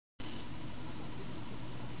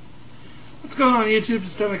What's going on YouTube?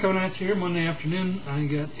 Just coming at you here Monday afternoon. I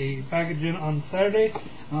got a package in on Saturday.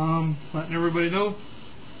 Letting everybody know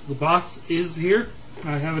the box is here.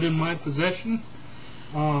 I have it in my possession.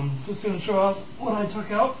 Just going to show off what I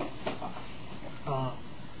took out.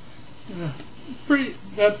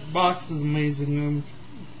 That box is amazing. I'm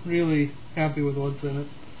really happy with what's in it.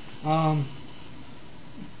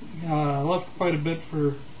 Left quite a bit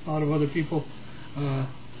for a lot of other people. Got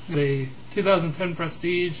a 2010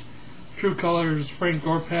 Prestige, True Colors Frank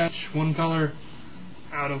Gore patch, 1 color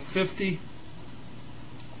out of 50.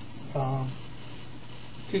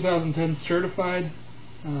 2010 Certified,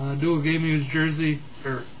 dual game used jersey,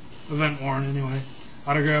 or event worn anyway.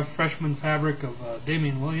 Autographed freshman fabric of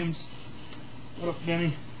Damian Williams. What up,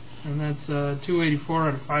 Denny? And that's 284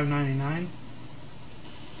 out of 599.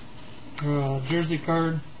 Jersey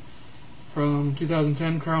card from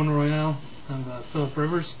 2010 Crown Royale of Philip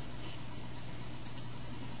Rivers.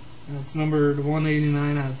 And it's numbered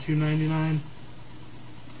 189 out of 299.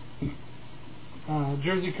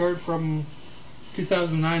 Jersey card from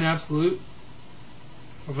 2009 Absolute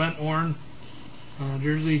event worn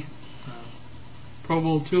jersey. Pro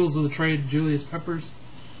Bowl Tools of the Trade Julius Peppers.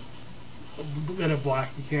 A bit of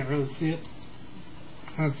black, you can't really see it.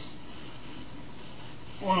 That's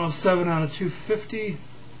 107 out of 250.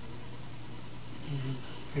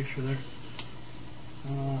 Picture there.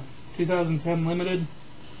 2010 Limited.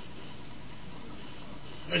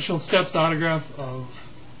 Initial Steps autograph of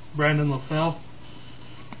Brandon LaFell.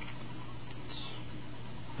 It's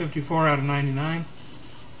 54 out of 99.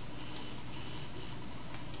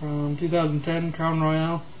 2010 Crown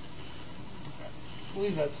Royale. I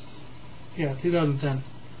believe that's, yeah, 2010.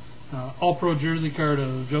 All-Pro jersey card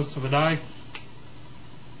of Joseph Adai.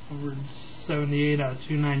 Over 78 out of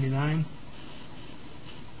 299.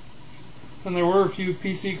 And there were a few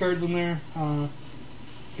PC cards in there.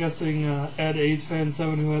 Guessing Ed A's Fan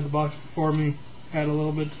 7, who had the box before me, had a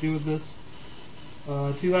little bit to do with this.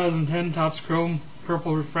 2010 Topps Chrome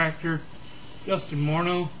Purple Refractor Justin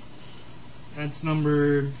Morneau. That's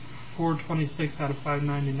numbered 426 out of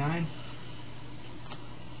 599.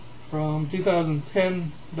 From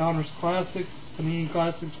 2010 Donruss Classics, Panini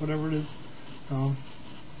Classics, whatever it is.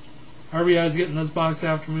 RBI's getting this box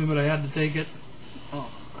after me, but I had to take it.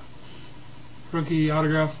 Rookie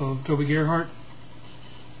autograph of Toby Gerhart.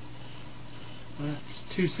 That's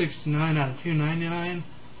 269 out of 299.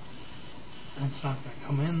 That's not going to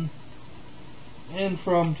come in. And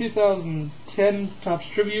from 2010 Topps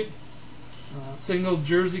Tribute, single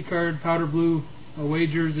jersey card, powder blue away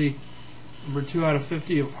jersey, number 2 out of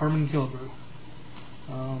 50 of Harmon Killebrew.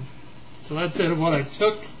 So that's it, what I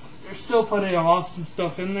took. There's still plenty of awesome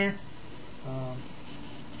stuff in there.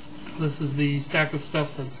 This is the stack of stuff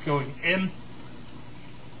that's going in.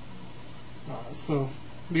 So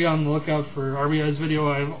be on the lookout for RBI's video.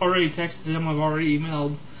 I've already texted him, I've already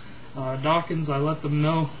emailed Dawkins. I let them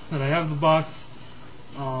know that I have the box,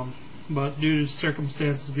 but due to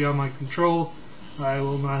circumstances beyond my control, I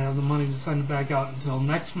will not have the money to send it back out until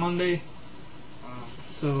next Monday.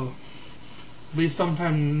 So it'll be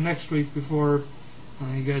sometime next week before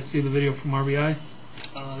you guys see the video from RBI.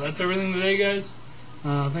 That's everything today, guys.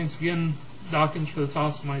 Thanks again, Dawkins, for this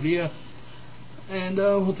awesome idea. And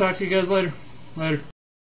we'll talk to you guys later. Later.